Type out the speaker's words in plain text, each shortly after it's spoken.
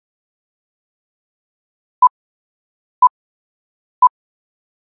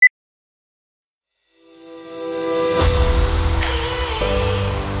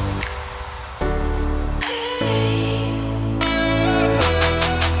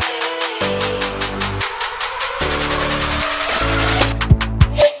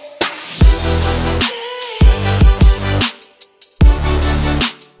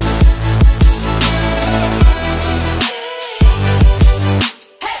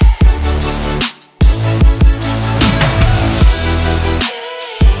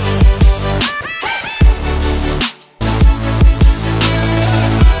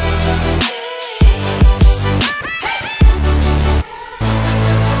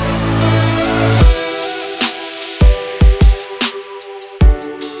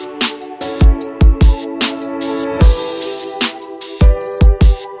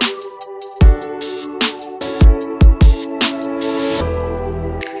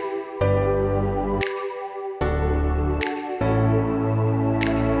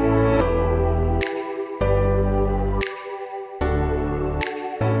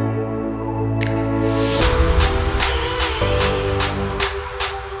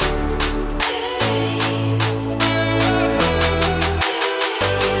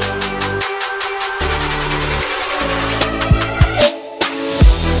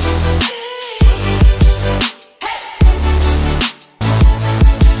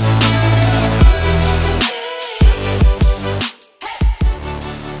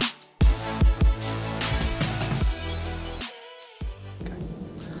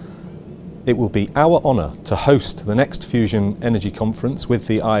It will be our honour to host the next Fusion Energy Conference with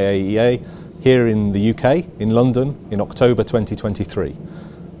the IAEA here in the UK, in London, in October 2023.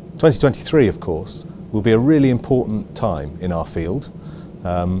 2023, of course, will be a really important time in our field.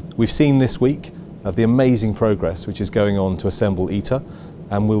 We've seen this week of the amazing progress which is going on to assemble ITER,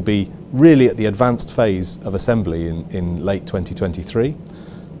 and we'll be really at the advanced phase of assembly in late 2023.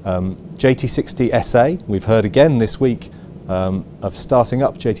 JT60SA, we've heard again this week of starting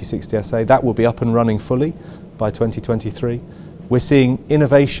up JT60SA. That will be up and running fully by 2023. We're seeing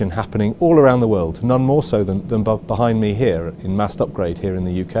innovation happening all around the world, none more so than behind me here in Mast Upgrade here in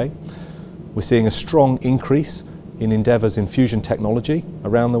the UK. We're seeing a strong increase in endeavours in fusion technology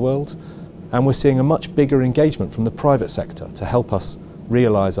around the world, and we're seeing a much bigger engagement from the private sector to help us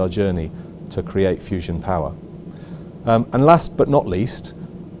realise our journey to create fusion power. And last but not least,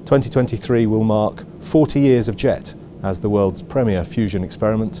 2023 will mark 40 years of JET as the world's premier fusion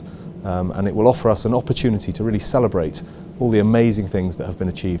experiment, and it will offer us an opportunity to really celebrate all the amazing things that have been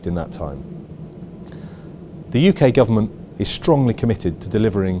achieved in that time. The UK government is strongly committed to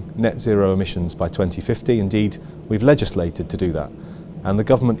delivering net zero emissions by 2050. Indeed, we've legislated to do that, and the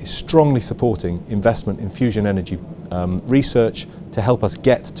government is strongly supporting investment in fusion energy research to help us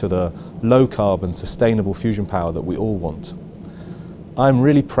get to the low carbon sustainable fusion power that we all want. I'm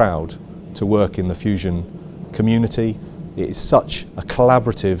really proud to work in the fusion community. It is such a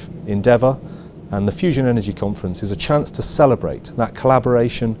collaborative endeavour, and the Fusion Energy Conference is a chance to celebrate that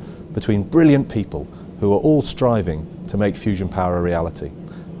collaboration between brilliant people who are all striving to make fusion power a reality.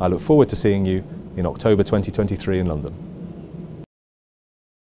 I look forward to seeing you in October 2023 in London.